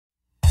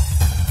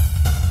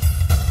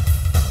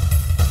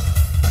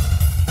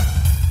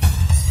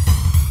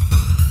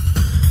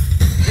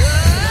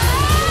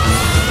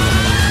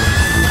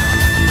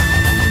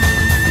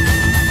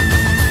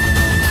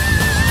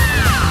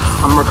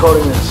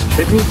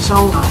tribute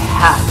song, I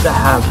have to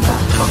have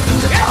that fucking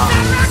guitar.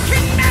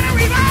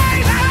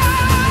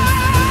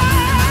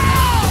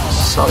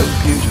 So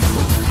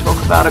beautiful. Talk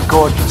about a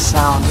gorgeous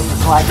sound. It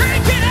was like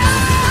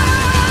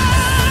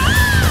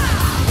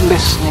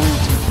listening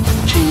to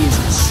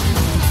Jesus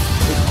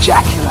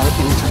ejaculate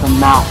into the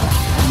mouth of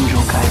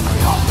Angel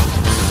Gabriel.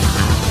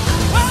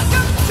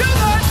 Welcome to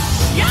the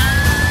show!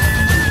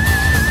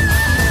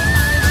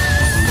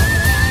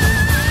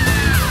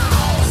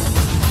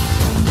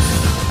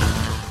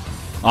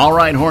 All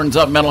right, horns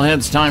up,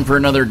 metalheads. Time for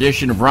another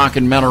edition of Rock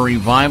and Metal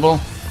Revival.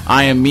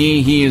 I am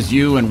me, he is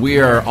you, and we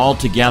are all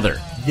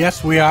together.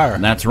 Yes, we are.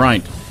 That's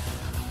right.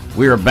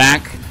 We are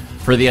back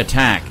for the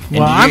attack. And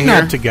well, I'm hear?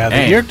 not together.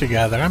 Hey. You're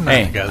together. I'm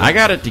not together. I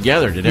got it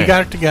together today. You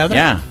got it together?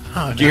 Yeah.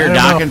 Oh, did you hear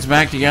Dawkins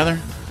back together?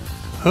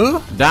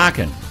 Who?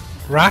 Dawkins.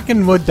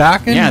 Rockin' with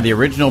Dawkins? Yeah, the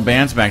original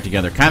band's back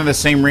together. Kind of the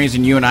same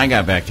reason you and I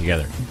got back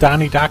together.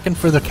 Donnie Dawkins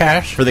for the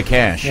cash? For the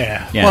cash.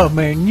 Yeah. Well,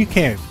 man, you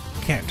can't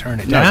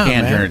turn it down. No,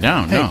 can't man. turn it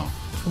down, hey, no.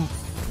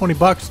 $20,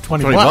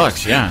 $20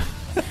 bucks, yeah.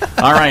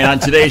 All right, on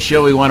today's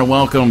show, we want to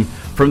welcome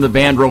from the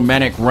band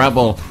Romantic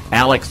Rebel,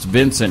 Alex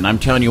Vincent. I'm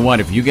telling you what,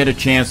 if you get a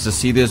chance to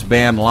see this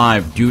band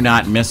live, do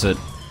not miss it,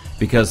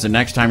 because the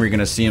next time you're going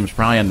to see them is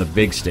probably on the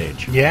big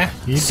stage. Yeah,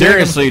 you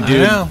seriously, dig 'em.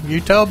 dude. I know. You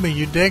told me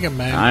you dig them,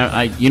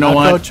 man. You know I'll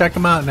what? go check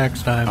them out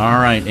next time. All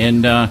right,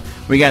 and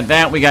we got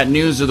that. We got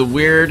News of the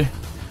Weird,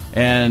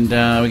 and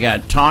we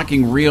got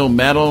Talking Real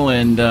Metal,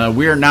 and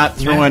we are not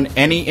throwing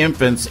any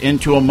infants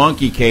into a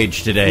monkey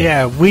cage today.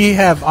 Yeah, we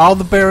have all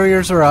the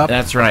barriers are up.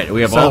 That's right.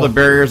 We have all the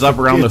barriers up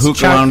around the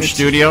Hookah Lounge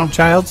studio.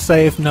 Child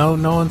safe. No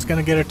one's going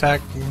to get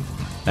attacked.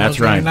 That's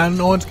right.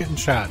 No one's getting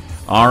shot.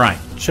 All right.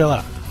 Chill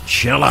out.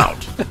 Chill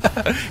out.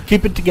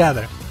 Keep it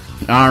together.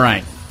 All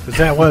right. Because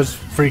that was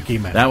freaky,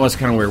 man. That was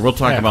kind of weird. We'll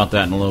talk Yeah. about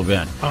that in a little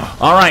bit. Oh.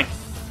 All right.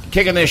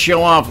 Kicking this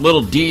show off,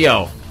 Little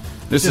Dio.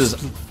 This is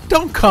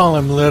Don't call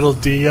him Little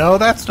Dio.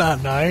 That's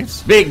not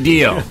nice. Big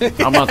Dio.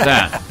 How about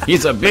that?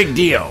 He's a big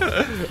Dio.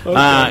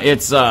 Okay.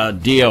 It's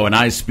Dio and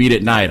I Speed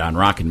at Night on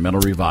Rock and Metal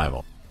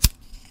Revival.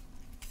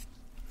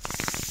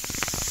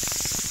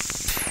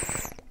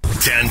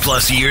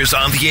 10+ years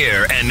on the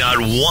air and not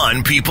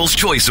one People's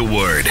Choice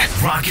Award.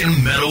 Rock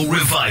and Metal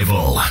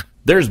Revival.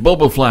 There's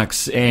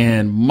Boboflex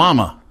and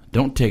Mama,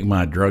 Don't Take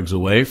My Drugs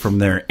Away from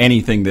their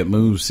Anything That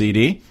Moves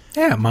CD.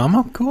 Yeah,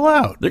 Mama, cool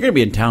out. They're going to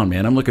be in town,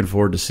 man. I'm looking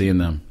forward to seeing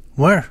them.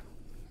 Where?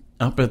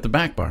 Up at the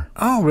back bar.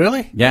 Oh,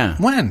 really? Yeah.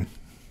 When?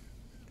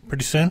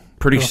 Pretty soon?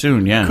 Pretty cool.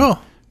 soon, yeah. Cool.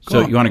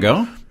 So you want to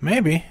go?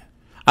 Maybe.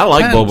 I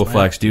like Depends,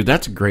 Boboflex, dude.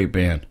 That's a great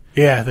band.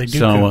 Yeah, they do.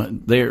 So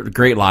they're a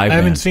great live I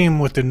haven't band. seen them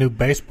with the new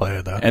bass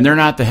player, though. And they're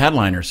not the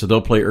headliner, so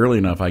they'll play early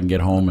enough I can get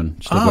home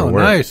and still go to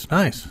work.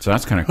 Nice. So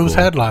that's kind of cool. Who's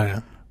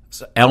headlining?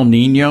 It's El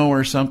Nino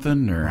or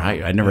something? Or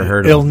I never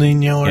heard of El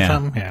Nino or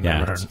something? Yeah,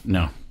 never heard.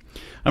 No.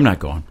 I'm not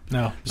going.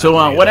 No.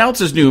 So what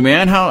else is new,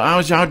 man?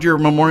 How'd your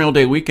Memorial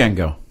Day weekend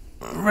go?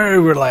 Very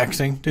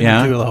relaxing.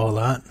 Didn't do a whole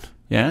lot.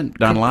 Yeah?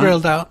 Done a lot?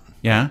 Grilled out.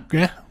 Yeah?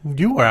 Yeah.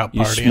 You were out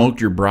partying. You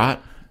smoked your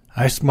brat?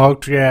 I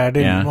smoked, I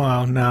didn't. Yeah.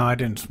 Well, no, I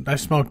didn't. I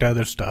smoked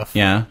other stuff.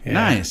 Yeah?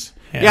 Nice.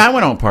 Yeah, I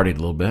went out and partied a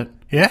little bit.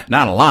 Yeah?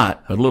 Not a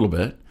lot, but a little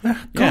bit. Cool.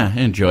 Yeah,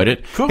 enjoyed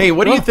it. Cool. Hey,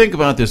 what do you think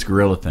about this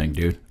gorilla thing,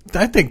 dude?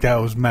 I think that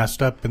was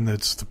messed up, and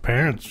it's the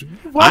parents.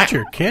 Watch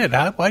your kid.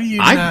 How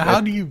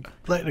do you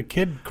let a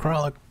kid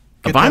crawl?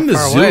 If I'm the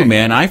zoo, away?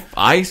 man,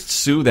 I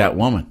sue that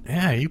woman.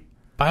 Yeah, you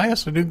buy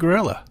us a new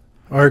gorilla.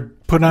 Or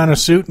put on a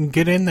suit and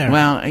get in there.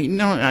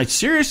 Well,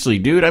 seriously,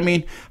 dude. I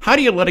mean, how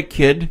do you let a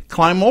kid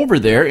climb over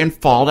there and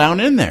fall down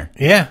in there?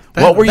 Yeah.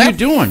 What were you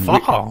doing?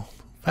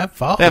 That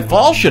fall. That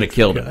fall should have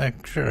killed him. That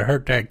should have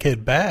hurt that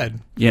kid bad.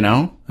 You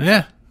know?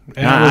 Yeah.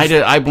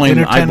 I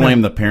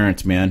blame the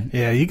parents, man.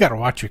 Yeah, you got to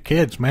watch your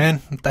kids,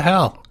 man. What the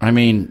hell? I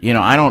mean, you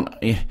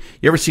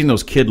ever seen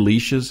those kid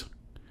leashes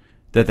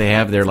that they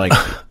have? They're like,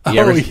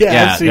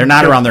 they're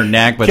not around their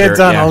neck, but kids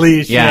they're on a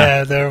leash.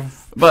 Yeah, they're.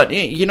 But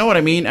you know what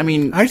I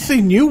mean? I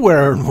seen you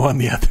wearing one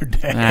the other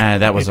day.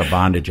 That was a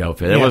bondage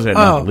outfit. It wasn't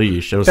a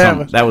leash. It was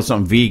that was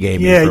something V gave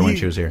me for when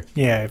she was here.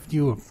 Yeah, if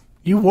you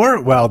wore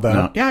it well, though.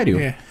 No, yeah, I do.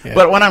 Yeah.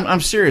 But when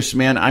I'm serious,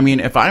 man. I mean,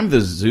 if I'm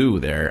the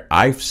zoo there,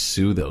 I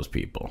sue those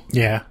people.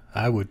 Yeah,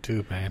 I would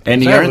too, man.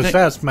 And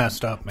that's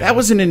messed up, man. That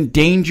was an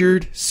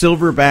endangered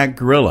silverback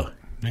gorilla.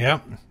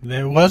 Yep,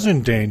 it was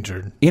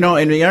endangered.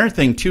 And the other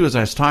thing too is I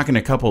was talking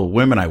to a couple of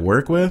women I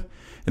work with,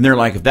 and they're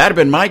like, if that had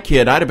been my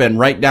kid, I'd have been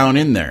right down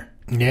in there.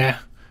 Yeah.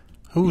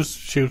 Who's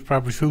shooting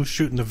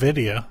the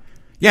video?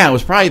 Yeah, it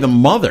was probably the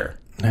mother.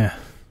 Yeah.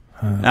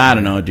 I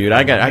don't know, dude.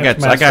 I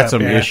got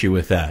some issue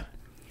with that.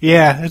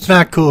 Yeah, it's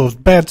not cool. It's a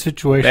bad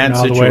situation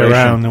all the way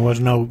around. There was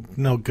no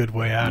good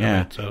way out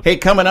of it. So. Hey,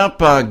 coming up,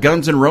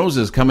 Guns N'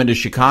 Roses coming to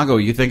Chicago.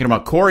 You thinking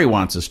about? Corey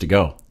wants us to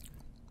go.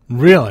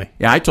 Really?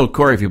 Yeah, I told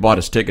Corey if he bought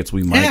us tickets,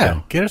 we might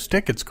go. Get us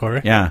tickets,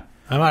 Corey. Yeah.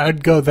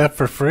 I'd go that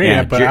for free,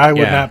 but I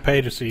would not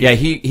pay to see you. Yeah,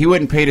 he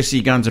wouldn't pay to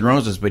see Guns N'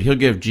 Roses, but he'll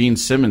give Gene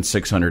Simmons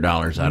 $600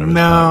 out of his pocket.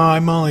 No,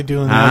 I'm only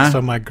doing that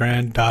so my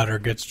granddaughter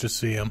gets to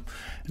see him.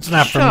 It's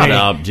not for me. Shut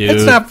up, dude.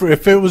 It's not for.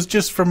 If it was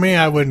just for me,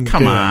 I wouldn't.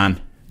 Come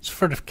on. It's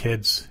for the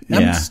kids.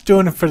 I'm Yeah. just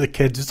doing it for the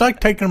kids. It's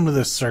like taking them to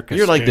the circus.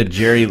 You're like dude. the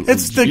Jerry.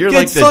 It's you're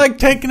like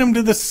taking them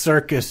to the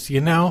circus.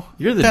 You know.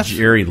 You're the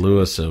Jerry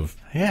Lewis of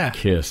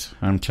Kiss.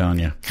 I'm telling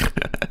you.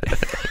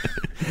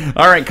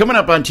 All right, coming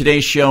up on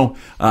today's show,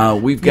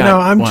 we've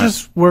got. I'm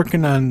just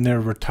working on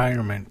their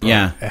retirement.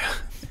 Yeah.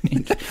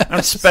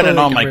 I'm spending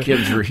all my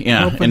kids'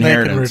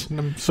 inheritance.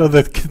 So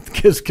the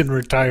kids can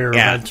retire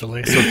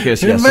eventually. So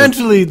Kiss,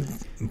 eventually,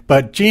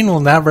 but Gene will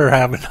never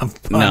have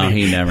enough money. No,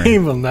 he never. He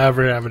will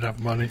never have enough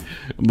money.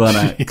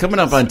 But coming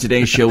up on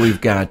today's show, we've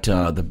got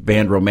the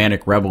band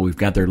Romantic Rebel. We've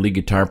got their lead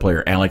guitar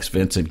player, Alex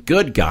Vincent.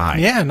 Good guy.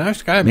 Yeah,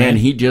 nice guy, man. Man,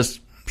 he just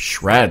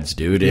shreds,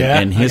 dude. Yeah,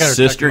 and his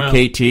sister,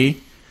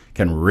 KT,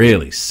 can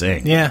really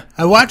sing. Yeah,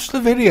 I watched the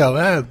video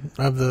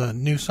of the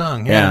new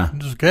song. Yeah,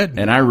 it was good.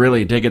 And I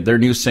really dig it. Their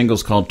new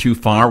single's called Too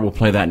Far. We'll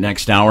play that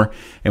next hour,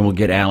 and we'll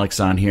get Alex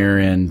on here.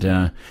 And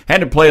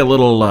had to play a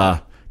little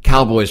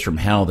Cowboys from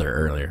Hell there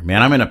earlier.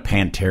 Man, I'm in a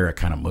Pantera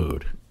kind of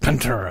mood.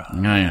 Pantera.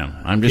 I am.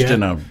 I'm just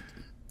in a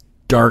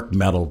dark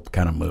metal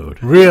kind of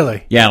mood.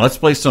 Really? Yeah, let's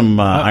play some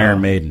Iron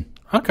Maiden.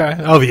 Okay.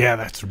 Oh, yeah,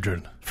 that's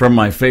good. From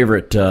my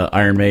favorite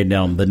Iron Maiden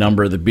album, The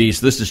Number of the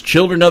Beast. This is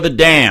Children of the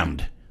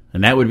Damned.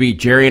 And that would be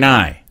Jerry and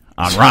I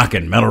on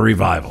Rockin' Metal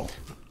Revival.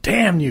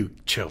 Damn you,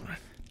 children.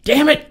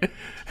 Damn it.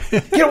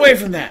 Get away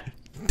from that.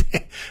 I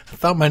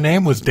thought my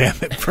name was Damn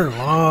It for a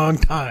long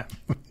time.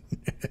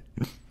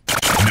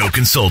 No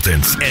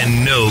consultants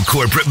and no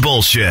corporate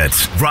bullshit.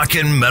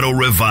 Rockin' Metal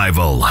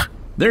Revival.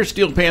 There's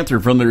Steel Panther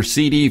from their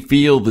CD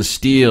Feel the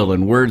Steel,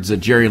 and words that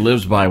Jerry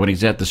lives by when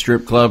he's at the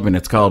strip club, and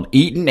it's called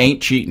Eatin'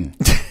 Ain't Cheatin'.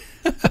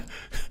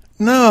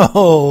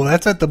 No,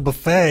 that's at the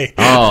buffet.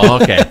 Oh,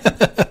 okay.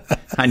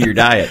 On your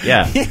diet,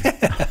 yeah.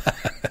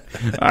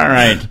 All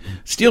right.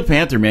 Steel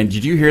Panther, man,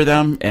 did you hear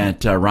them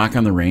at Rock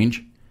on the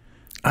Range?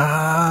 No,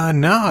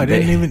 I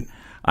didn't even.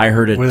 I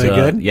heard it. Were they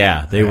good?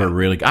 Yeah, they were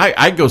really good.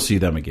 I'd go see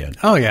them again.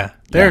 Oh, yeah.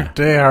 They're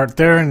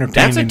entertaining.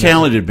 That's a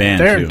talented band,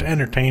 they're too.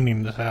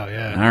 entertaining as hell,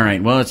 yeah. All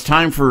right. Well, it's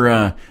time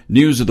for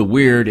News of the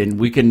Weird, and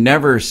we can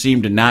never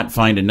seem to not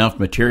find enough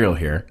material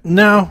here.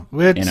 No,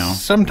 it's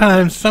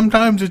sometimes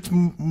it's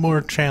more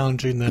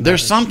challenging than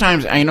There's others.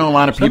 Sometimes I know a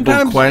lot of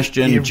people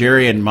question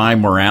Jerry and my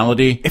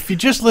morality. If you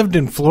just lived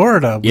in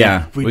Florida,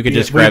 we could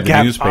just grab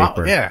the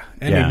newspaper.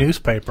 Any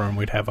newspaper, and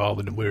we'd have all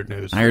the weird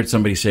news. I heard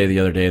somebody say the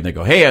other day, and they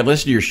go, "Hey, I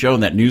listened to your show,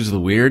 and that News of the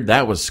Weird,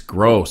 that was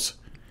gross."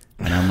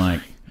 And I'm like,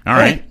 all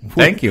right,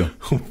 thank you.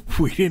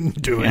 We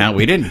didn't do it. Yeah,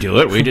 we didn't do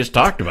it. We just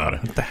talked about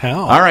it. What the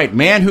hell? All right,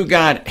 man who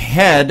got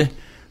head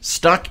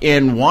stuck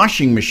in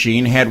washing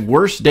machine had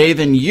worse day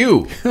than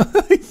you.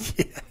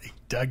 Yeah,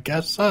 I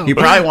guess so. He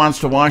probably wants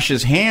to wash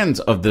his hands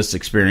of this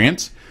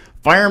experience.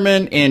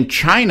 Firemen in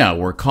China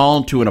were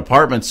called to an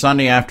apartment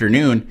Sunday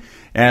afternoon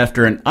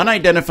after an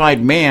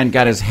unidentified man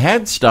got his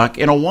head stuck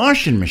in a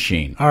washing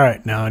machine. All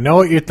right, now I know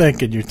what you're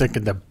thinking. You're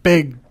thinking the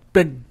big.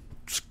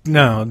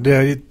 No,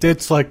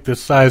 it's like the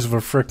size of a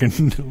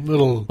freaking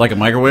little. Like a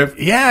microwave?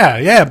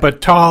 Yeah,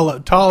 but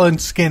tall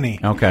and skinny.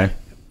 Okay.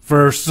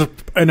 For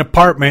an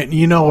apartment,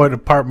 you know what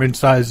apartment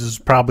size is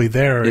probably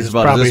there. It's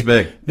about this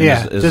big.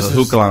 Yeah, this is a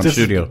Hookalound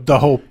studio. The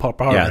whole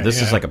apartment. Yeah, this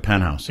is like a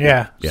penthouse.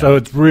 Yeah, so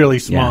it's really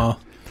small.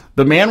 Yeah.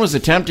 The man was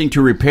attempting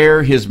to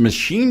repair his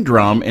machine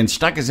drum and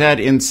stuck his head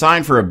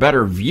inside for a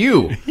better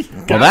view.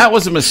 Well, that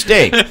was a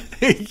mistake.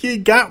 He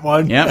got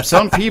one. Yep.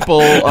 Some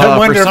people,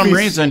 for some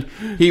reason,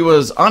 he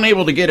was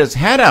unable to get his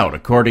head out,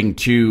 according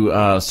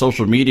to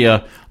social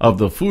media of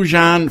the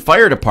Fujian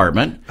Fire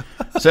Department.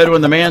 Said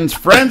when the man's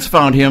friends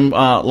found him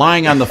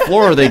lying on the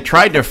floor, they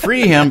tried to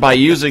free him by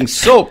using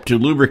soap to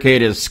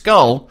lubricate his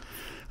skull.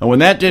 And when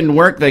that didn't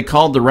work, they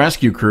called the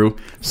rescue crew.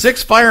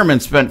 6 firemen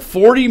spent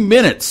 40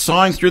 minutes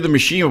sawing through the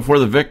machine before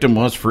the victim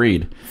was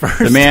freed.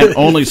 The man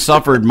only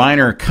suffered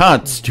minor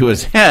cuts to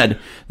his head.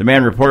 The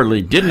man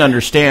reportedly didn't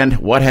understand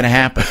what had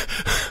happened.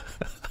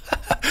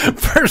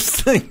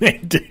 First thing they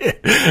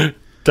did,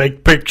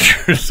 take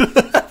pictures of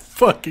that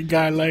fucking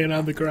guy laying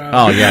on the ground.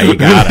 Oh, yeah, you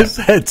got it. His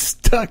head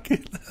stuck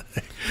in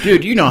the...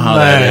 Dude, you know how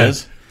that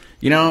is.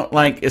 You know,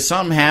 like, if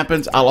something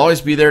happens, I'll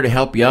always be there to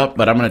help you up,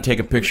 but I'm going to take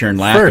a picture and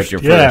laugh at you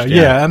first.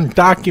 Yeah, I'm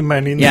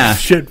documenting this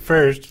shit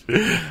first.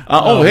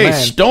 Man.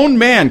 Stoned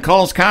man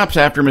calls cops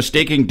after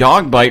mistaking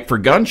dog bite for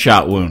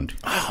gunshot wound.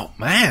 Oh,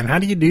 man, how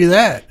do you do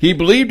that? He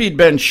believed he'd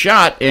been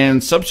shot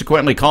and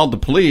subsequently called the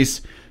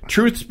police.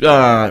 Truth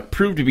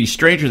proved to be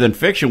stranger than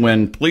fiction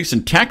when police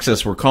in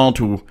Texas were called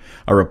to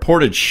a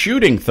reported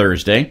shooting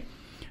Thursday.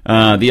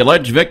 The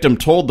alleged victim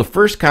told the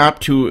first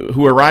cop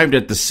who arrived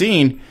at the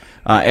scene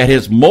at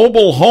his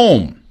mobile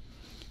home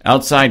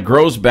outside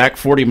Groesbeck,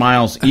 40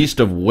 miles east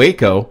of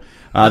Waco,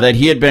 that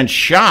he had been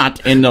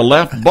shot in the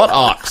left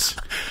buttocks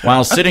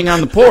while sitting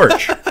on the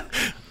porch.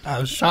 I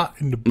was shot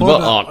in the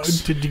buttocks.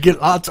 Did you get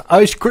lots of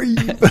ice cream?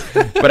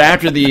 But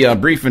after the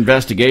brief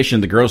investigation,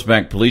 the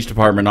Groesbeck Police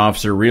Department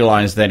officer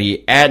realized that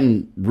he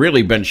hadn't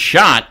really been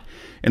shot.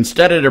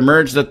 Instead, it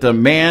emerged that the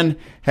man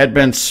had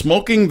been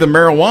smoking the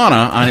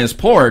marijuana on his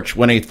porch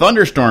when a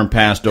thunderstorm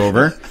passed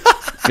over.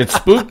 It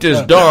spooked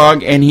his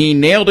dog, and he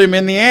nailed him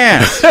in the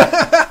ass.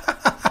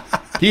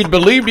 He'd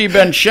believed he'd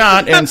been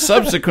shot and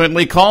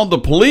subsequently called the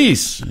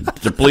police.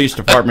 The police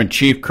department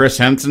chief, Chris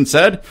Henson,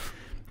 said,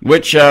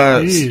 which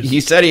he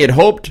said he had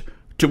hoped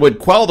would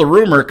quell the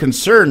rumor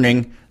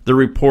concerning the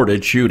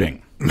reported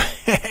shooting.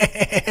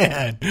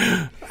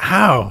 Man,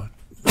 how?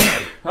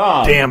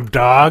 Damn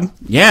dog.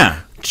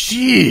 Yeah.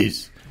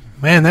 Jeez.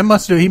 Man, he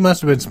must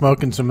have been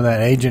smoking some of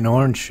that Agent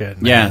Orange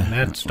shit. Man. Yeah.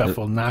 That stuff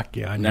will knock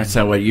you on. That's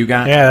what you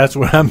got? Yeah, that's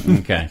what I'm.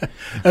 Okay.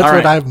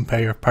 That's what I'm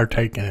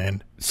partaking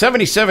in.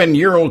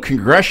 77-year-old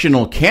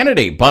congressional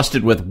candidate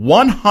busted with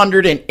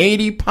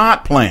 180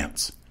 pot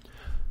plants.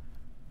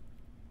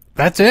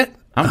 That's it?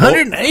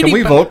 180. Can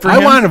we vote for him?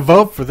 I want to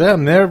vote for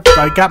them.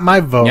 I got my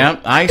vote.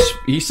 Yeah,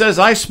 he says,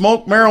 I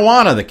smoke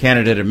marijuana, the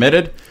candidate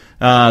admitted.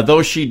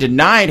 Though she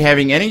denied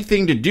having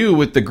anything to do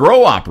with the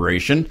grow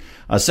operation,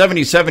 a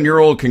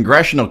 77-year-old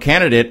congressional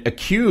candidate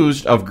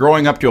accused of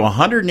growing up to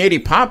 180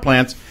 pot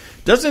plants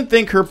doesn't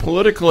think her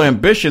political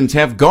ambitions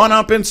have gone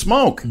up in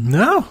smoke.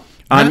 No.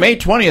 On May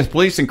 20th,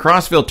 police in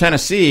Crossville,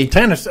 Tennessee,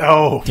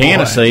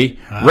 Tennessee,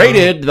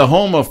 raided the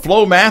home of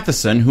Flo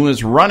Matheson, who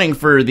is running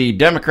for the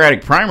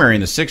Democratic primary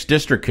in the 6th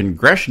District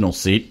congressional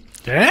seat.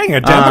 Dang, a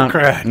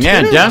Democrat.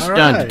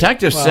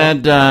 Detectives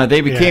said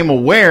they became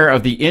aware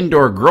of the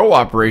indoor grow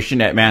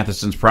operation at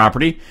Matheson's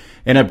property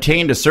and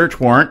obtained a search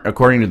warrant,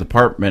 according to the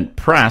department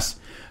press.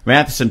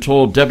 Matheson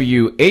told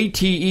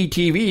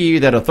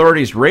WATE-TV that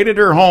authorities raided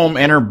her home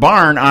and her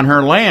barn on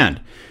her land.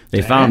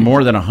 They found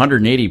more than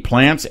 180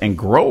 plants and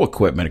grow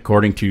equipment,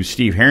 according to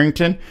Steve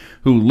Harrington,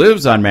 who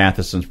lives on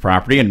Matheson's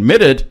property, and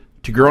admitted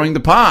to growing the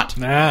pot.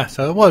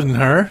 So it wasn't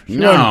her. She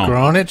wasn't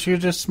growing it. She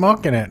was just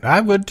smoking it.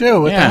 I would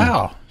too. What the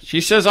hell?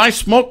 She says, I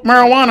smoke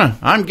marijuana.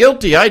 I'm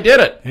guilty. I did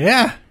it.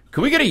 Yeah.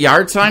 Can we get a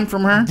yard sign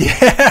from her?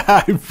 Yeah,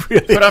 I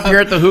really put up here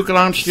at the Hookah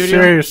Lounge studio.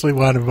 Seriously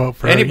want to vote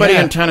for her. Anybody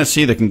in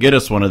Tennessee that can get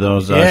us one of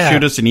those,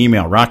 shoot us an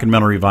email,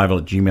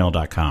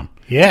 rockandmetalrevival@gmail.com.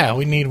 Yeah,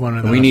 we need one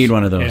of those. We need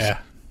one of those. Yeah.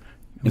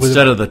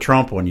 Instead of the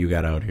Trump one you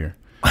got out here.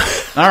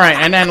 All right,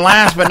 and then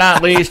last but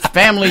not least,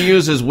 family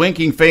uses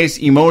winking face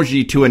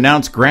emoji to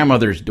announce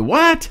grandmother's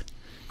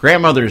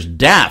grandmother's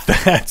death.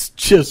 That's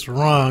just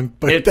wrong.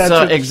 But it's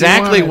that's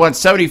exactly what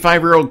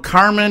 75-year-old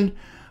Carmen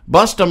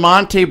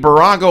Bustamante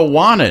Barago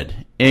wanted.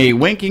 A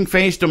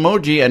winking-faced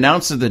emoji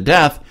announces the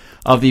death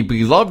of the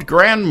beloved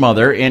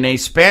grandmother in a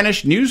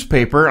Spanish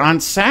newspaper on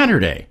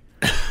Saturday.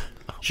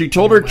 She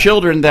told her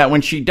children that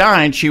when she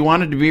died, she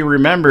wanted to be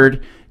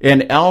remembered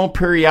in El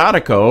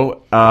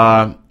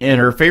Periodico in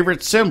her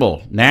favorite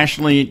symbol,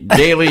 nationally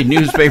daily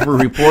newspaper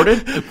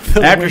reported.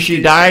 After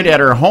she died at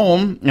her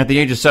home at the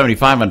age of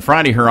 75 on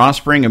Friday, her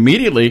offspring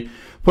immediately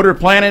put her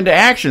plan into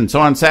action.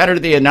 So on Saturday,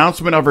 the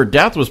announcement of her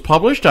death was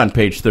published on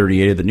page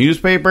 38 of the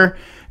newspaper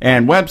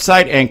and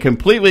website, and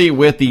completely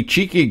with the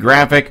cheeky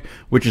graphic,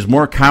 which is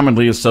more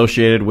commonly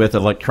associated with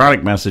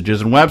electronic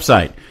messages and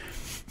website.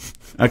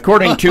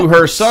 According to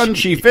her son,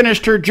 she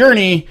finished her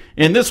journey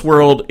in this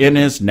world and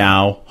is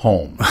now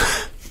home.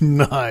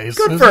 Nice.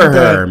 Good for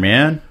her,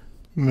 man.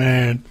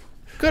 Man.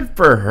 Good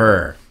for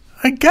her.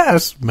 I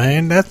guess,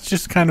 man. That's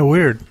just kind of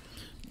weird.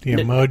 The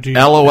emoji.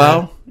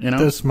 LOL, you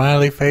know? The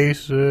smiley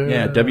face.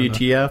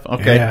 WTF.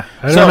 Okay. Yeah.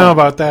 I don't know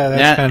about that.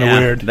 That's kind of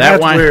weird.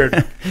 That's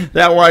weird.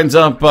 That winds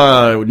up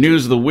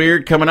News of the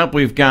Weird. Coming up,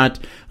 we've got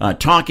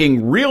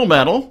Talking Real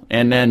Metal.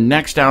 And then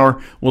next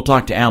hour, we'll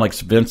talk to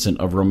Alex Vincent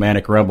of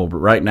Romantic Rebel. But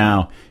right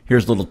now,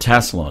 here's little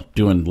Tesla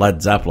doing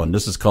Led Zeppelin.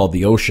 This is called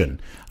The Ocean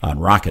on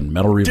Rockin'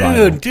 Metal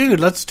Revival. Dude,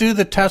 let's do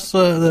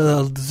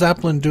the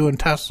Zeppelin doing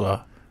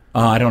Tesla.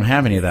 I don't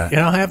have any of that. You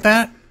don't have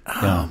that?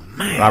 No. Oh,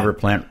 man. Robert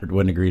Plant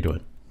wouldn't agree to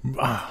it.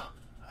 Oh,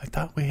 I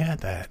thought we had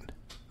that.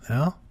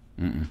 No?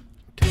 Mm-mm.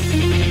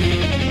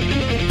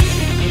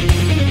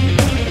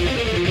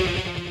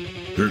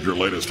 Here's your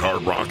latest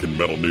hard rock and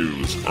metal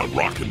news on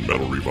Rockin'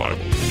 Metal Revival.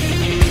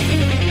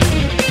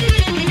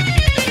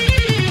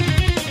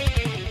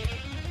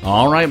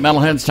 All right,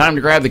 metalheads, time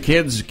to grab the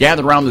kids,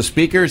 gather around the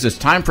speakers. It's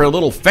time for a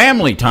little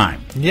family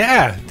time.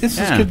 Yeah, this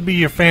is going to be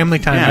your family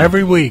time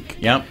every week.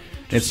 Yep.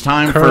 It's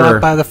time Curl for...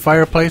 up by the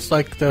fireplace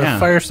like the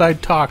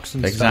fireside talks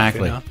and stuff.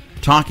 You know?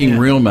 Talking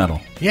real metal.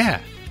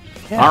 Yeah.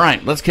 All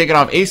right, let's kick it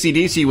off.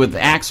 AC/DC with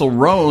Axl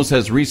Rose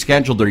has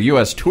rescheduled their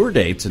U.S. tour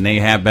dates, and they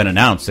have been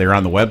announced. They're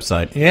on the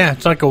website. Yeah,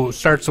 it's like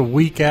starts a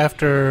week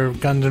after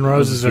Guns N'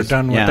 Roses are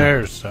done with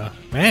theirs. So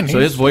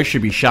his voice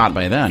should be shot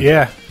by then.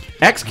 Yeah.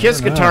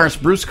 Ex-Kiss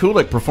guitarist Bruce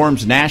Kulick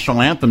performs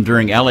national anthem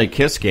during LA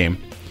Kiss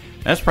game.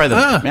 That's probably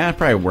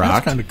probably rock.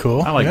 That's kind of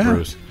cool. I like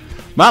Bruce.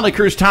 Motley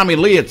Crue's Tommy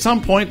Lee. At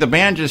some point, the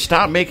band just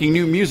stopped making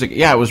new music.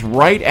 Yeah, it was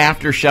right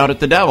after Shout at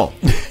the Devil.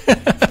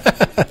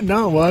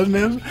 No, it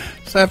wasn't.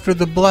 It's after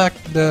the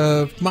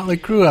Motley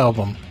Crue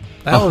album.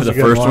 That was the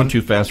first one,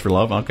 Too Fast for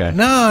Love? Okay.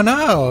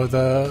 No.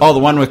 The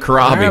one with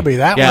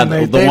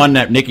Karabi. The one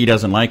that Nikki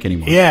doesn't like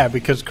anymore. Yeah,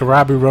 because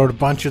Karabi wrote a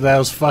bunch of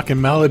those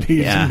fucking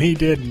melodies and he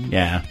didn't.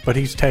 Yeah. But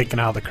he's taking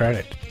all the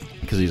credit.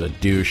 Because he's a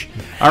douche.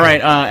 All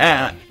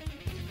right,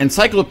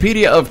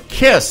 Encyclopedia of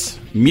Kiss.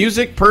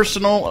 Music,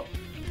 personal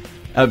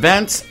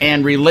Events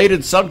and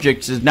related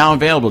subjects is now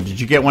available. Did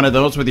you get one of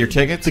those with your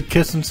tickets? The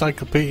Kiss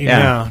Encyclopedia?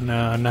 Yeah.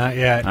 No, not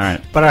yet. All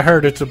right. But I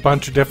heard it's a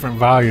bunch of different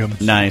volumes.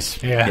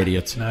 Nice. Yeah.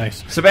 Idiots.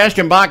 Nice.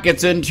 Sebastian Bach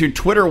gets into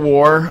Twitter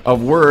war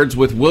of words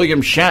with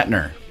William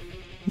Shatner.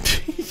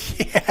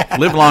 Yeah.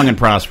 Live long and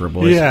prosper,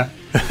 boys. Yeah.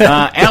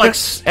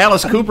 Alice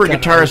Cooper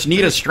guitarist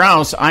Nita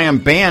Strauss, I am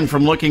banned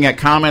from looking at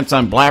comments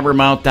on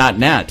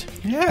blabbermouth.net.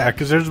 Yeah,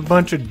 because there's a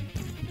bunch of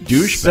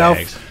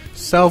Douchebags.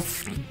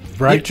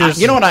 self-righteous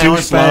You know what I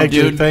always love, douchebags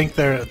who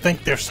dude?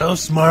 think they're so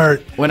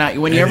smart.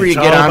 Whenever you it's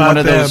get all on about one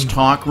of those them.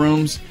 talk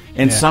rooms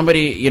and Yeah.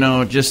 somebody,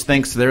 just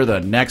thinks they're the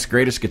next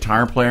greatest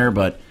guitar player,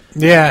 but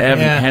Yeah,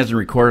 hasn't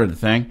recorded a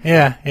thing.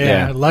 Yeah.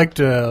 Yeah. I'd like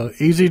to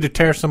easy to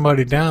tear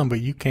somebody down,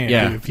 but you can't.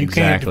 Yeah, do. If you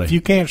exactly. If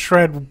you can't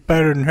shred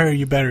better than her,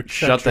 you better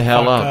Shut the your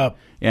hell fuck up.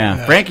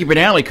 Yeah. Frankie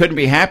Banali couldn't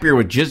be happier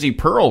with Jizzy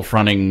Pearl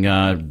fronting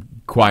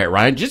Quiet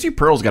Riot. Jizzy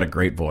Pearl's got a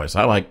great voice.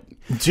 I like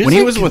when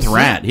he was with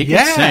Rat, he could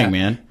sing,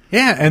 man.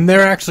 Yeah, and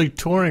they're actually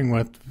touring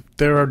with.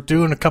 They're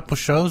doing a couple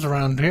shows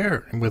around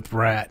here with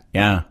Rat.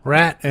 Yeah.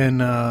 Rat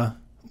and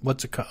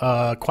what's it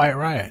called? Quiet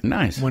Riot.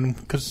 Nice.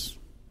 Because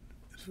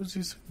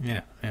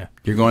yeah.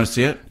 You're going to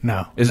see it?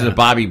 No. Is it a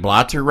Bobby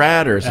Blotzer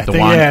Rat or is it the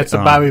think, one? yeah, it's a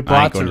Bobby I ain't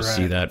Blotzer going to Rat.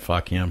 see that.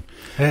 Fuck him.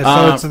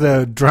 Yeah, so it's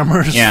the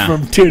drummers yeah.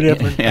 from two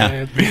different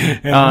Yeah. bands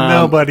and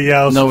nobody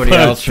else. Nobody but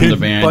else from the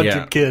band, bunch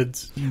yeah. of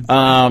kids.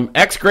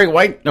 Ex-Great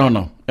White...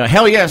 No.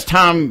 Hell yes,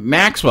 Tom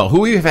Maxwell, who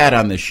we've had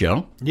on this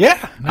show.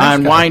 Yeah. Nice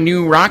On guy. why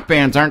new rock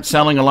bands aren't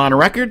selling a lot of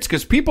records,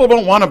 because people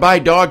don't want to buy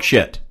dog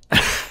shit.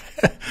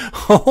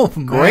 Oh,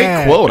 man.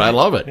 Great quote. I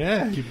love it.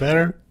 Yeah, you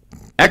better.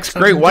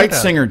 Ex-Great something White good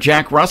out. singer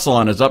Jack Russell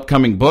on his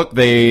upcoming book,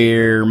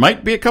 there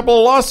might be a couple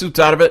of lawsuits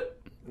out of it.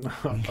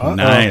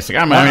 Nice.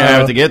 I might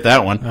have to get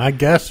that one. I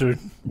guess.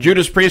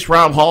 Judas Priest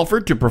Rob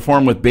Halford to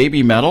perform with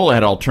Baby Metal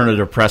at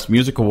Alternative Press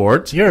Music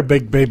Awards. You're a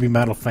big Baby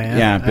Metal fan.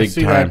 Yeah, I big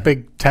see time. that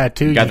big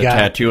tattoo Got you the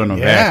tattoo on the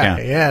yeah,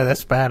 back, Yeah,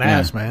 that's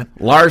badass, man.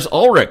 Lars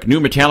Ulrich, new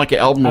Metallica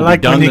album I will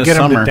like be done when you this get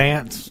summer. them to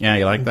dance. Yeah,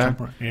 you like that?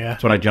 Yeah.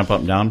 That's when I jump up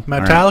and down. All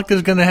right.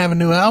 Metallica's going to have a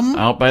new album?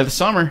 Out by the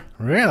summer.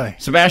 Really?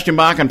 Sebastian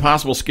Bach and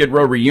possible Skid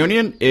Row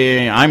reunion.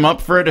 I'm up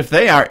for it if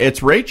they are.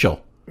 It's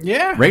Rachel.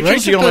 Yeah.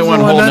 Rachel's the only doesn't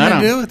one want holding nothing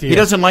that to do on. with you. He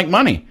doesn't like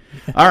money.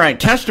 All right,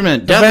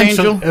 Testament, Death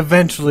Angel.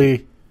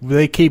 Eventually,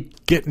 they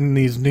keep getting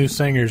these new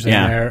singers in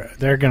Yeah. there.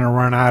 They're going to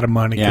run out of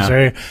money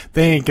because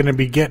they ain't going to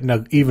be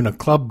getting even a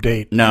club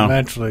date. No.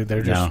 Eventually,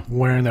 they're just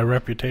wearing their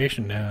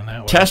reputation down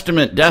that way.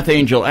 Testament, Death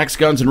Angel,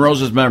 ex-Guns N'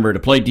 Roses member to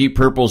play Deep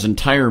Purple's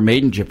entire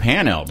Made in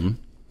Japan album.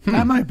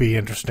 That might be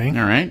interesting.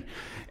 All right.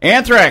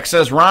 Anthrax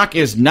says rock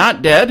is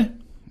not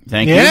dead.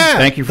 Thank you. Yeah,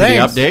 Thank you for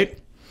thanks. the update.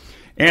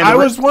 And I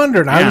was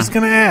wondering. I Yeah. was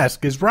going to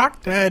ask, is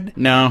Rock dead?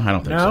 No, I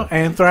don't think No, so.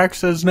 Anthrax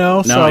says no.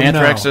 No, so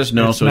Anthrax says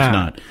no, so it's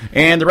not.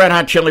 And the Red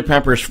Hot Chili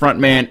Peppers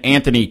frontman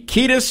Anthony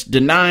Kiedis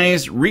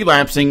denies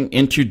relapsing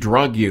into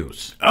drug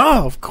use.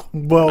 Oh, of course.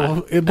 Well,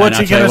 I'll what's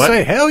he tell you going to what.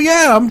 say? Hell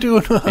yeah, I'm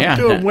doing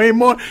way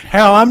more.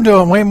 Hell, I'm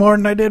doing way more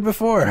than I did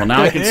before. Well,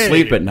 now I can Hey.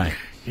 sleep at night.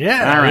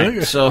 Yeah. All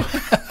right,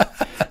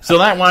 so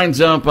that winds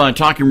up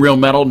talking real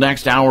metal.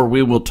 Next hour,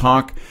 we will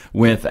talk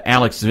with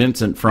Alex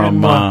Vincent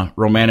from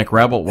Romantic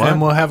Rebel. What?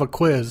 And we'll have a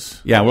quiz.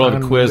 Yeah, we'll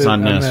have a quiz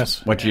on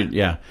this. What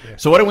yeah.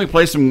 So why don't we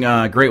play some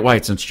Great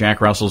White since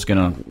Jack Russell's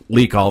going to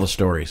leak all the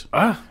stories?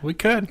 We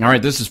could. All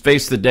right, this is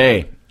Face the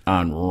Day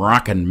on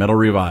Rockin' Metal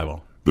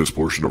Revival. This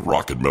portion of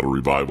Rock and Metal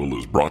Revival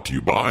is brought to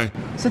you by...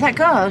 So that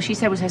girl she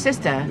said was her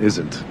sister,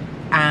 Isn't.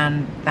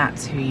 and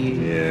that's who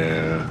you...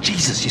 Yeah.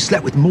 Jesus, you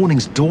slept with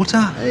Morning's daughter?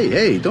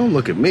 Hey, don't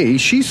look at me.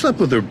 She slept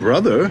with her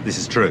brother. This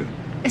is true.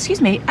 Excuse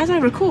me, as I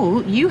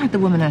recall, you had the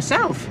woman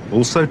herself.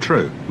 Also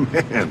true.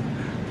 Man,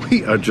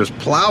 we are just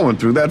plowing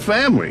through that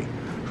family.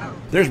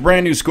 There's a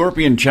brand new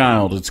Scorpion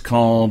Child. It's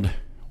called...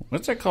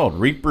 What's that called?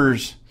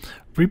 Reaper's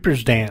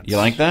Dance. You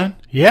like that?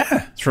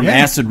 Yeah. It's from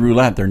Acid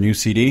Roulette, their new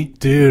CD.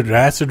 Dude,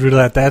 Acid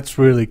Roulette, that's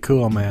really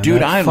cool, man.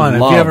 Dude, that's I fun.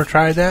 love... Have you ever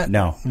tried that?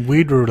 No.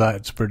 Weed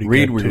Roulette's pretty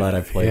Reed good, too. Roulette,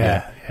 I've played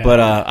that. Yeah. But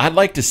I'd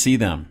like to see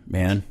them,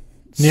 man.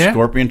 Yeah.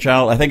 Scorpion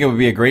Child. I think it would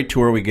be a great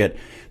tour. We get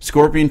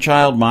Scorpion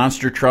Child,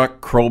 Monster Truck,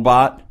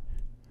 Crowbot.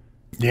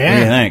 Yeah. What do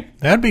you think?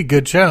 That'd be a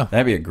good show.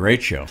 That'd be a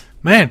great show.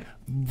 Man,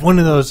 one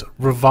of those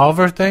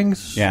revolver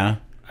things. Yeah.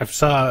 I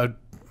saw...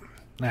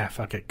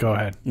 fuck it. Go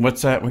ahead.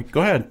 What's that?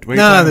 Go ahead. What are you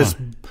No, talking this...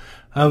 about?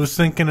 I was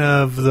thinking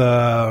of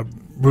the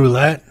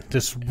roulette.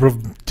 This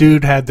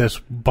dude had this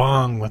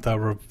bong with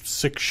a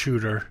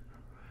 6-shooter,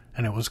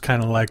 and it was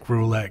kind of like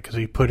roulette because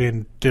he put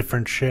in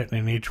different shit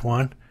in each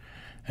one,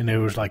 and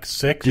there was like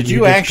 6. Did and you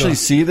just actually go-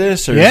 see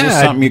this, or is Yeah, this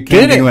something you I came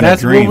did to it. in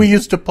That's a dream? what we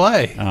used to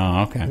play.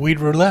 Oh, okay. Weed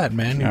roulette,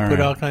 man. You All put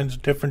right. all kinds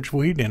of different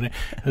weed in it.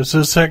 It's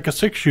just like a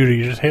 6-shooter.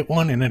 You just hit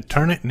one and then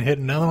turn it and hit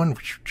another one.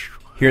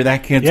 Hear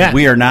that, kids? Yeah.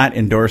 We are not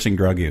endorsing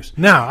drug use.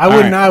 No, I All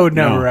wouldn't. right. I would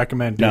never No.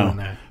 recommend No. doing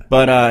that.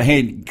 But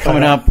hey,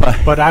 coming up,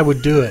 But I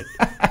would do it.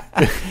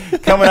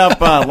 coming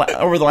up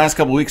over the last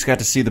couple of weeks, got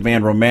to see the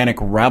band Romantic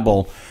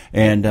Rebel,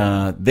 and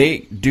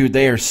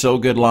they are so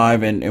good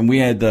live. And we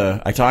had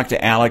I talked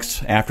to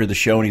Alex after the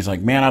show, and he's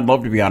like, "Man, I'd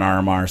love to be on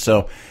RMR."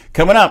 So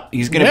coming up,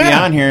 he's going to be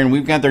Yeah. on here, and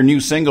we've got their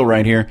new single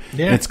right here.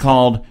 Yeah. It's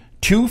called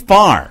Too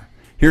Far.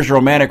 Here's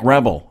Romantic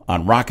Rebel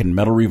on Rockin'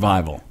 Metal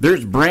Revival.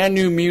 There's brand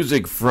new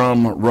music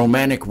from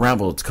Romantic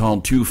Rebel. It's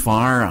called Too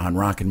Far on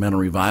Rockin' Metal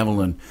Revival.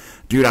 And,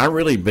 dude, I've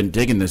really been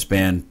digging this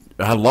band.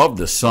 I love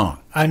this song.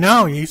 I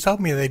know. You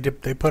told me they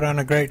put on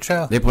a great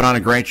show. They put on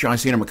a great show.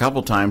 I've seen them a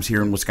couple times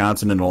here in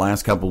Wisconsin in the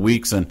last couple of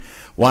weeks. And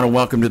want to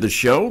welcome to the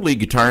show lead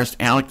guitarist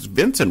Alex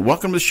Vincent.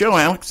 Welcome to the show,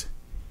 Alex.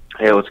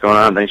 Hey, what's going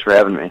on? Thanks for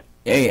having me.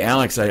 Hey,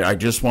 Alex, I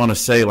just want to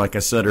say, like I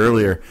said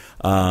earlier,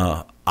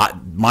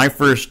 my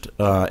first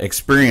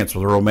experience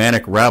with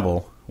Romantic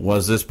Rebel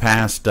was this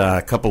past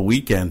couple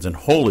weekends, and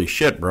holy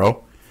shit,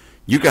 bro,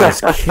 you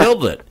guys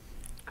killed it.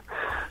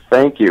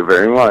 Thank you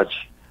very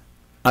much.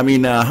 I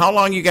mean, how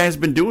long you guys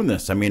been doing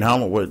this? I mean,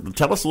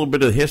 tell us a little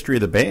bit of the history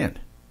of the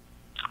band.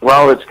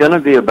 Well, it's going to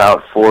be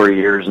about 4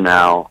 years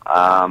now,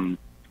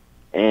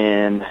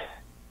 and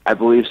I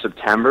believe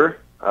September.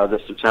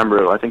 This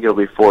September, I think it'll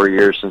be 4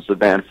 years since the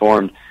band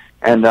formed.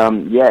 And,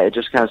 it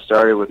just kind of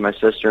started with my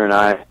sister and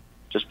I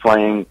just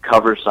playing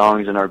cover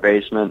songs in our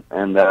basement.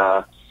 And,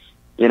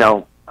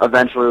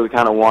 eventually we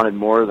kind of wanted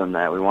more than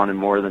that. We wanted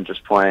more than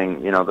just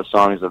playing, the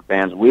songs of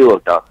bands we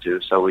looked up to.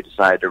 So we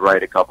decided to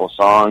write a couple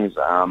songs,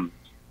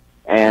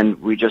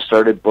 and we just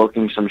started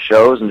booking some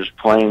shows and just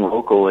playing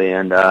locally.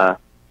 And I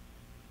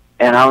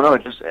don't know,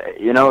 it just,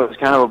 it was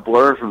kind of a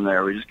blur from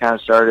there. We just kind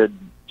of started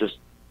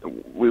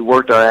we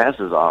worked our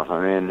asses off.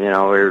 I mean,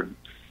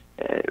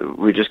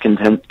 we just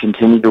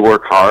continued to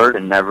work hard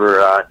and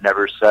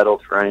never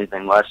settled for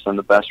anything less than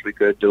the best we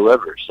could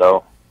deliver.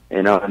 So,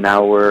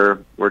 now we're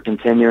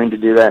continuing to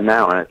do that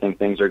now, and I think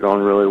things are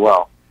going really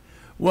well.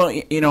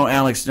 Well,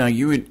 Alex, now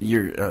you and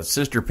your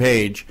sister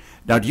Paige,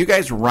 now do you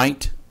guys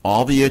write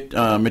all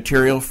the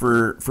material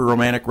for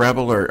Romantic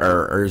Rebel,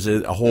 or is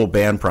it a whole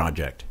band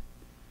project?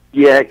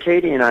 Yeah,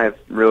 Katie and I have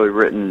really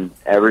written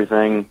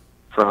everything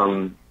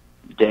from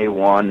day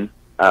one.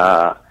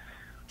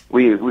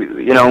 We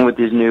with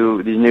these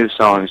new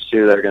songs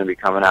too that are going to be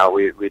coming out,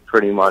 we'd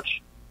pretty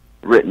much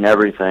written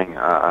everything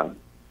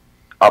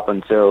up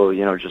until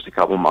just a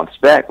couple months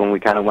back when we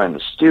kind of went in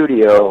the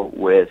studio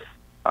with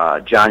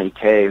Johnny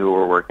K, who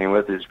we're working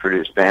with, who's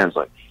produced bands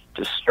like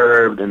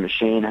Disturbed and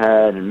Machine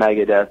Head and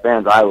Megadeth,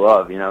 bands I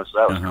love, so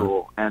that was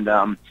cool.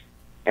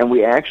 And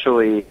we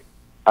actually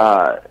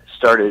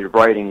started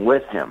writing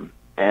with him,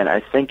 and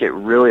I think it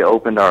really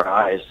opened our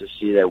eyes to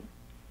see that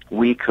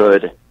we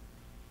could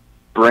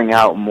bring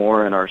out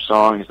more in our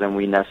songs than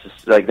we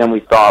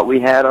thought we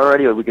had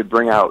already. Or we could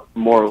bring out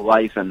more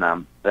life in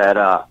them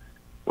that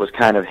was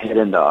kind of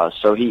hidden to us.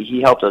 So he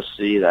helped us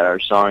see that our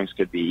songs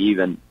could be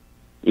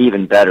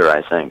even better,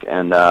 I think.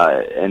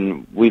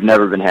 And we've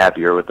never been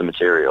happier with the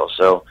material.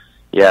 So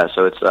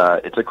so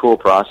it's a cool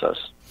process.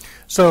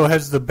 So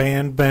has the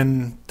band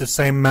been the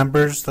same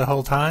members the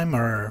whole time,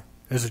 or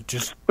is it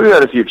just? We've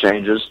had a few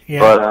changes. Yeah.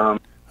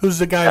 But who's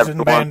the guys in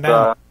the band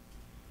now?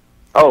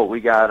 We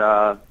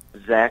got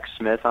Zach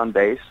Smith on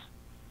bass,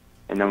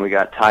 and then we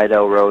got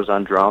Tydell Rose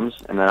on drums,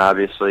 and then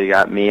obviously you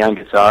got me on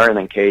guitar, and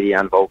then Katie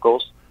on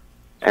vocals.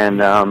 And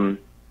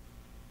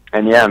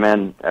yeah,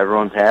 man,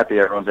 everyone's happy.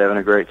 Everyone's having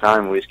a great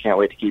time. We just can't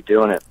wait to keep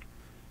doing it.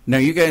 Now,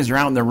 you guys are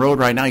out on the road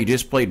right now. You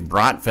just played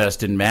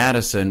Bratfest in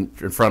Madison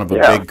in front of a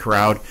big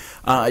crowd.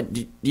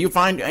 Do you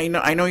find,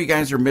 I know you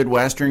guys are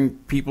Midwestern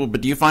people,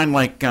 but do you find,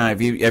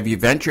 have you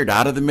ventured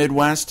out of the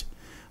Midwest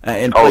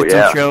and played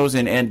some shows?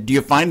 And do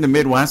you find the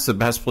Midwest the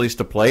best place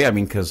to play? I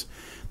mean, because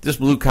this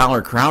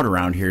blue-collar crowd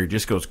around here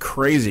just goes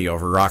crazy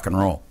over rock and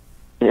roll.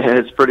 Yeah,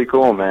 it's pretty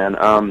cool, man.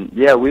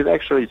 We've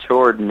actually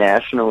toured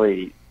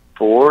nationally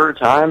 4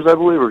 times, I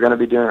believe. We're going to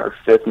be doing our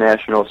 5th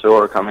national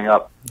tour coming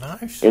up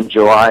in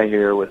July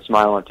here with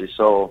Smile Empty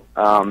Soul.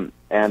 We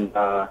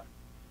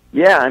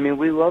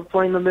love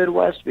playing the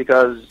Midwest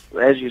because,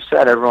 as you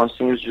said, everyone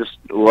seems to just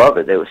love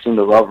it. They seem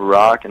to love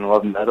rock and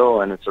love metal,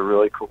 and it's a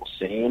really cool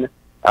scene.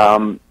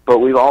 But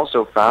we've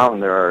also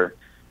found there are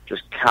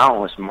just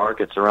countless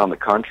markets around the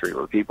country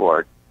where people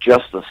are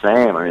just the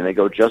same. I mean, they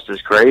go just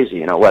as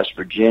crazy. West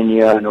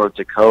Virginia, North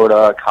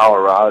Dakota,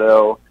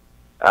 Colorado.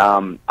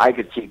 I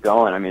could keep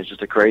going. I mean, it's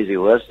just a crazy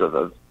list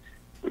of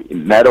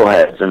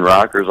metalheads and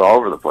rockers all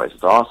over the place.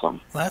 It's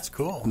awesome. That's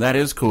cool. That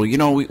is cool.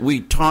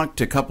 We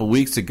talked a couple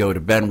weeks ago to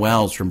Ben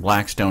Wells from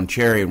Blackstone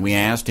Cherry, and we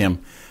asked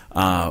him,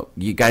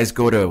 you guys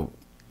go to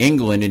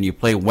England and you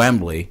play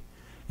Wembley,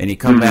 and you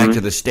come back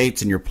to the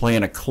States and you're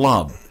playing a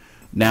club.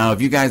 Now,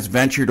 have you guys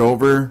ventured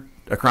over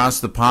across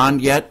the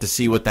pond yet to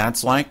see what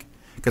that's like?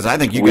 Because I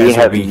think you guys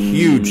would be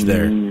huge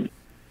there.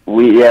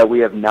 We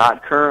have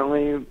not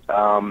currently.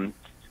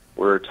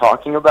 We're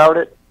talking about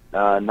it,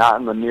 not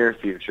in the near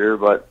future,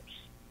 but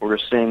we're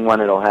seeing when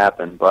it'll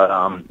happen.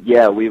 But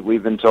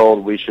we've been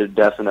told we should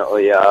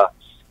definitely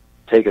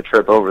take a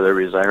trip over there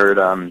because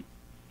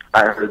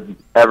I heard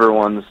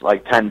everyone's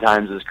like 10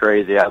 times as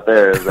crazy out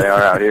there as they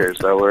are out here.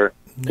 So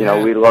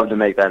we'd love to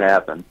make that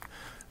happen.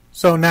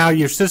 So now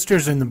your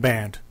sister's in the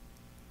band,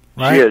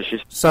 right? She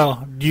is.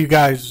 So do you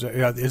guys?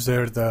 Is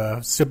there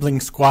the sibling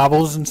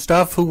squabbles and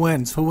stuff? Who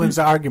wins? Who wins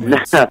the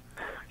arguments?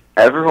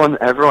 Everyone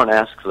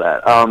asks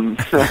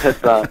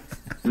that.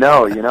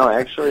 No,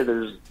 actually,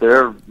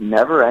 there are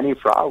never any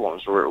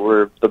problems.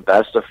 We're the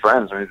best of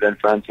friends. We've been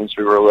friends since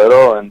we were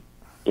little, and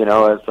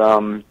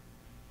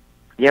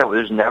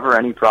there's never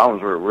any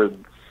problems. We're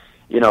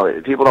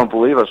people don't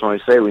believe us when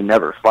we say we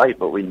never fight,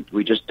 but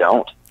we just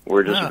don't.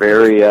 We're just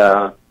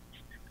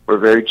we're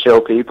very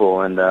chill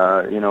people, and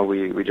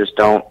we just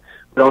don't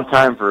have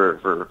time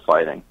for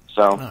fighting.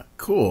 So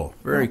cool,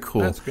 very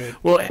cool. That's good.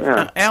 Well,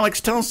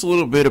 Alex, tell us a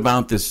little bit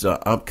about this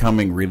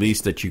upcoming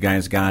release that you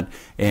guys got.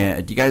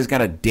 Do you guys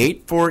got a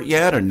date for it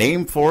yet? A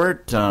name for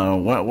it?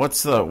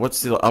 What's the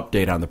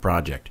update on the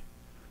project?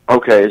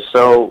 Okay,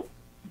 so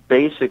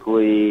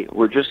basically,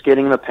 we're just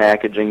getting the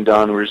packaging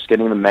done. We're just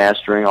getting the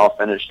mastering all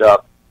finished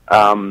up.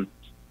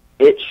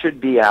 It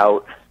should be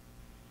out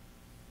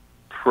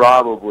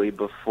probably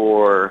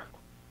before.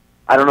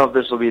 I don't know if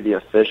this will be the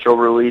official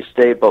release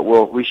date, but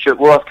we'll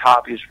have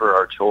copies for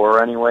our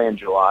tour anyway in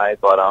July.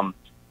 But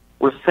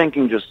we're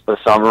thinking just the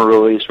summer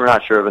release. We're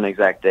not sure of an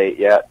exact date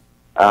yet.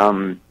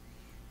 But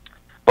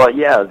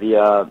yeah,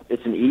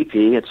 it's an EP.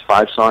 It's a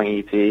 5-song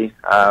EP,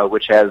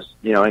 which has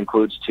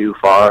includes 2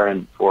 Far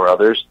and 4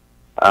 others.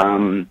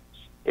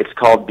 It's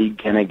called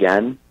Begin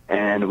Again,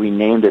 and we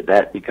named it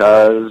that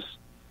because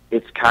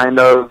it's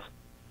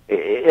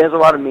it has a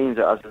lot of meaning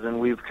to us, and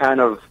we've kind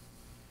of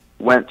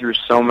went through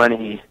so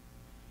many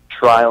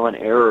trial and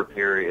error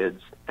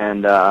periods,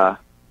 and I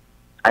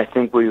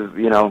think we've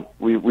kind of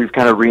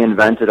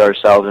reinvented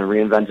ourselves and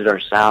reinvented our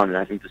sound, and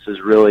I think this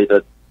is really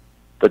the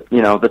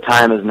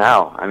time is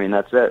now. I mean,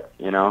 that's it.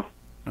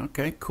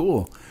 Okay,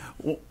 cool.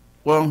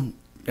 Well,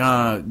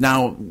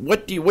 now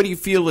what do you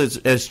feel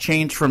has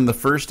changed from the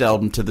first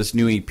album to this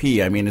new EP?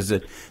 I mean, is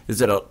it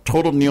a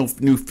total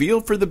new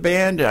feel for the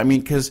band? I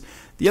mean, because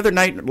the other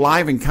night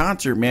live in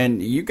concert,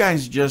 man, you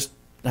guys just.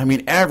 I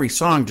mean, every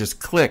song just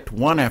clicked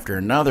one after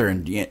another,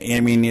 and I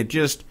mean, you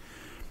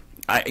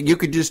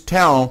could just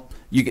tell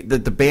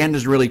that the band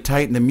is really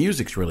tight and the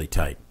music's really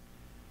tight.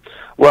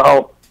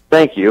 Well,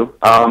 thank you.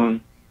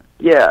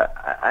 Yeah,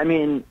 I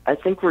mean, I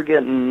think we're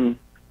getting.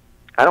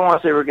 I don't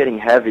want to say we're getting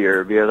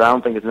heavier because I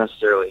don't think it's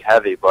necessarily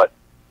heavy, but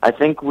I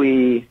think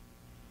we're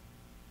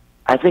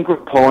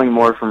pulling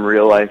more from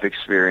real life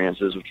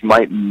experiences, which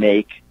might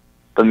make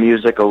the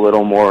music a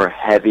little more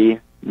heavy.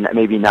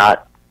 Maybe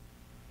not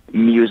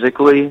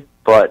musically,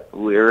 but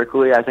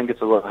lyrically, I think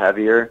it's a little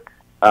heavier.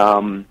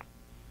 And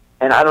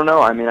I don't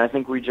know. I mean, I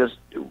think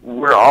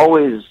we're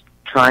always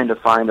trying to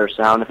find our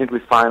sound. I think we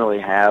finally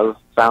have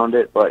found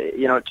it, but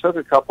it took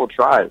a couple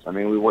tries. I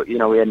mean, we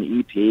had an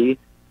EP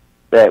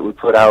that we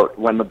put out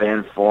when the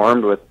band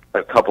formed with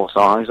a couple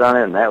songs on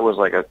it, and that was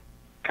like a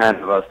kind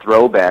of a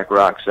throwback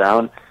rock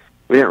sound.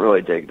 We didn't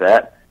really dig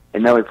that.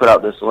 And then we put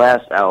out this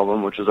last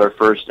album, which was our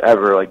first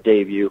ever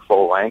debut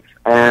full length,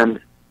 and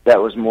that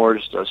was more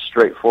just a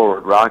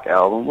straightforward rock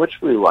album,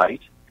 which we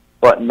liked.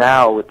 But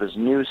now with this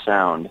new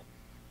sound,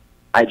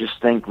 I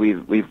just think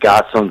we've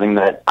got something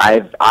that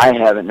I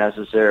haven't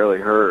necessarily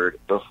heard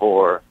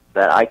before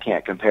that I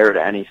can't compare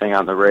to anything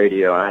on the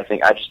radio, and I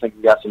just think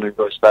we got something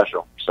really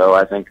special. So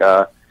I think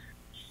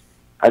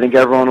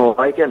everyone will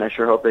like it, and I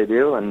sure hope they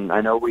do, and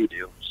I know we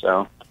do.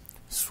 So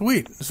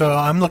sweet. So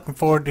I'm looking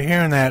forward to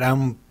hearing that.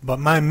 But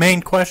my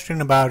main question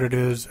about it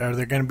is, are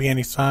there going to be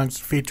any songs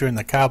featuring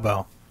the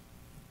cowbell?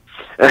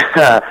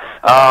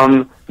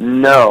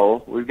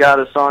 No, we've got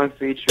a song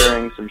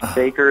featuring some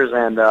shakers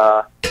and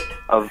a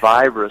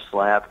vibra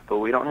slap, but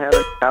we don't have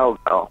a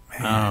cowbell.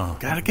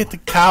 Gotta get the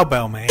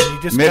cowbell, man.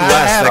 You just Midwest,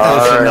 gotta have that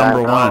goes it. to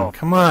number one.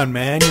 Come on,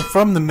 man. You're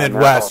from the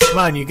Midwest. Come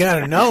on, you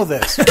gotta know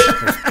this.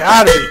 There's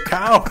gotta be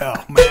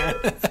cowbell, man.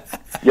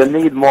 You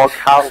need more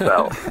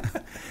cowbell.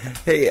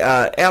 Hey,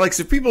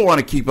 Alex, if people want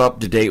to keep up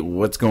to date with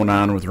what's going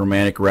on with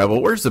Romantic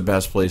Rebel, where's the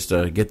best place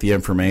to get the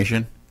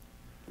information?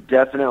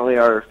 Definitely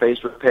our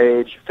Facebook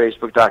page,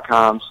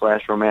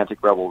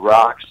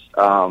 facebook.com/romanticrebelrocks,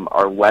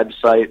 our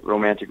website,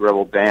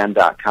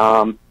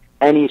 romanticrebelband.com,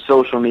 any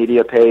social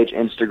media page,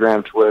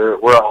 Instagram, Twitter,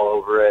 we're all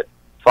over it.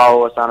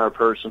 Follow us on our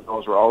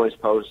personals, we're always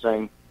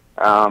posting.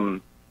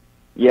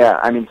 Yeah,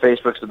 I mean,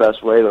 Facebook's the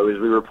best way, though, is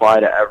we reply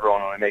to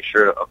everyone, and we make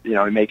sure,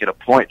 we make it a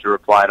point to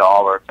reply to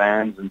all our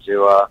fans and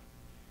to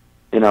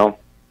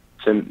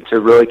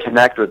really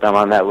connect with them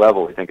on that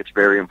level. We think it's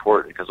very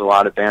important because a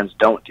lot of bands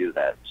don't do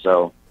that,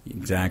 so...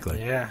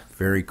 Exactly. Yeah.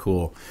 Very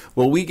cool.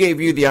 Well, we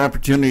gave you the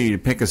opportunity to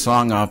pick a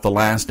song off the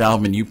last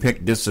album, and you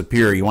picked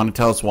Disappear. You want to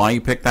tell us why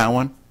you picked that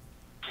one?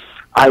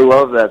 I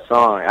love that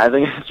song. I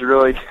think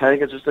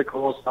it's just a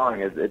cool song.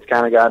 It's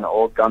kind of got an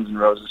old Guns N'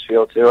 Roses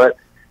feel to it,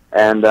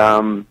 and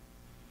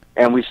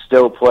we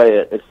still play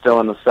it. It's still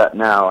in the set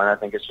now, and I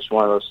think it's just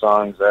one of those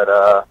songs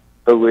that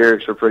the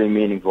lyrics are pretty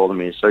meaningful to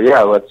me. So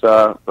yeah, let's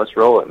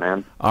roll it,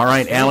 man. All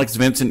right, Alex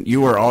Vincent,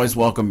 you are always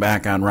welcome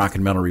back on Rock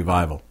and Metal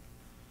Revival.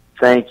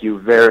 Thank you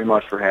very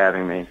much for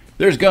having me.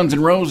 There's Guns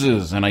N'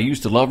 Roses, and I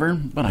used to love her,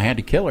 but I had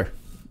to kill her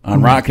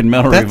on Rock and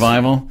Metal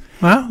Revival.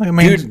 Well, I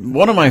mean... Dude,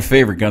 one of my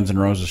favorite Guns N'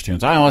 Roses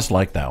tunes. I always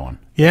liked that one.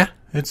 Yeah,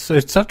 It's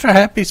such a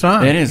happy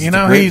song. It is. You It's a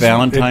know, great he's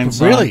Valentine's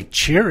song. really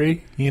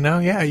cheery. You know,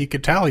 yeah, you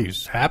could tell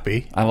he's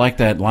happy. I like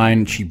that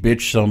line, she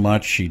bitched so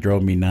much, she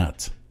drove me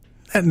nuts.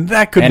 And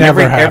that could And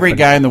never happen. every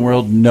guy in the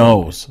world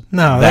knows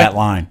that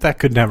line. That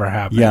could never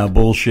happen. Yeah,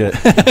 bullshit.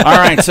 All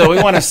right, so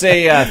we want to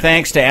say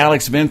thanks to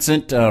Alex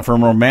Vincent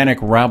from Romantic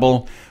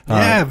Rebel.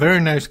 Yeah, very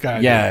nice guy.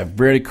 Yeah,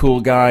 really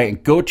cool guy.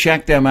 Go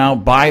check them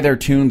out. Buy their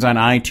tunes on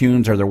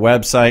iTunes or their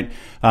website.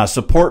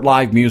 Support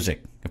live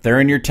music. If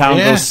they're in your town,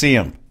 go see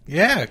them.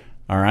 Yeah.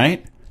 All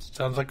right?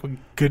 Sounds like a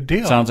good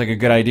deal. Sounds like a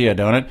good idea,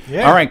 don't it?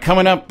 Yeah. All right,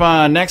 coming up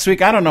next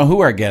week, I don't know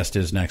who our guest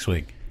is next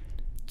week.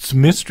 It's a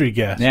mystery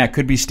guest. Yeah, it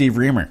could be Steve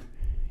Reamer.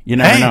 You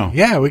never know.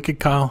 Yeah, we could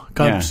come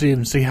see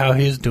him, see how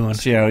he's doing.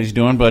 See how he's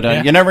doing,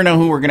 but you never know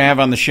who we're going to have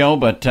on the show.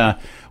 But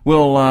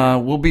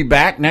we'll be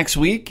back next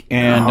week.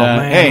 And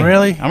hey,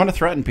 really? I'm going to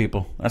threaten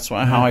people. That's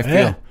how I feel.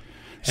 Yeah.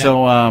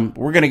 So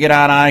we're going to get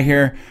out of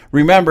here.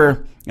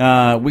 Remember,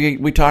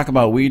 we talk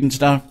about weed and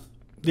stuff.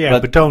 Yeah,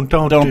 but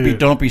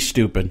don't be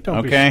stupid.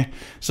 Okay,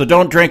 so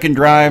don't drink and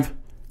drive.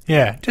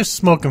 Yeah, just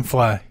smoke and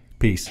fly.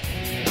 Peace.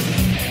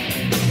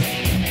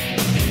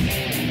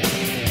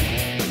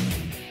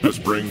 This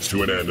brings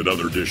to an end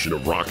another edition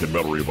of Rock and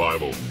Metal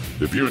Revival.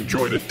 If you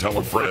enjoyed it, tell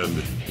a friend.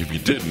 If you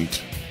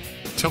didn't,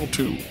 tell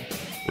two.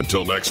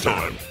 Until next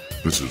time,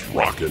 this is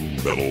Rock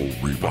and Metal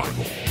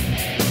Revival.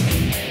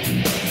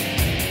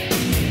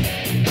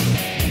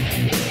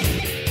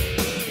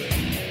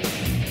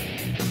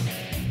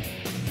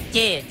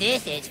 Dude,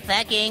 this is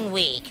fucking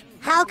weak.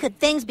 How could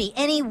things be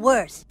any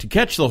worse? To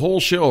catch the whole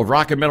show of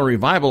Rock and Metal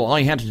Revival, all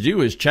you have to do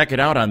is check it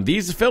out on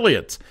these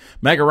affiliates.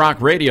 Mega Rock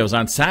Radios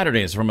on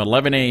Saturdays from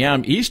 11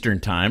 a.m.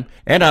 Eastern Time,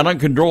 and on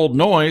Uncontrolled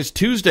Noise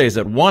Tuesdays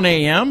at 1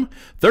 a.m.,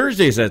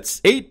 Thursdays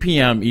at 8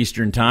 p.m.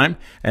 Eastern Time,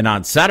 and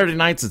on Saturday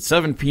nights at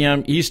 7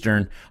 p.m.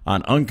 Eastern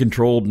on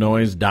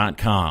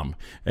UncontrolledNoise.com.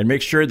 And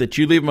make sure that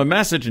you leave them a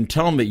message and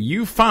tell them that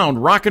you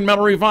found Rock and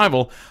Metal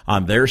Revival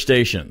on their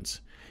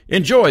stations.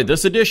 Enjoy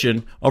this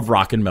edition of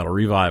Rock and Metal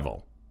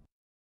Revival.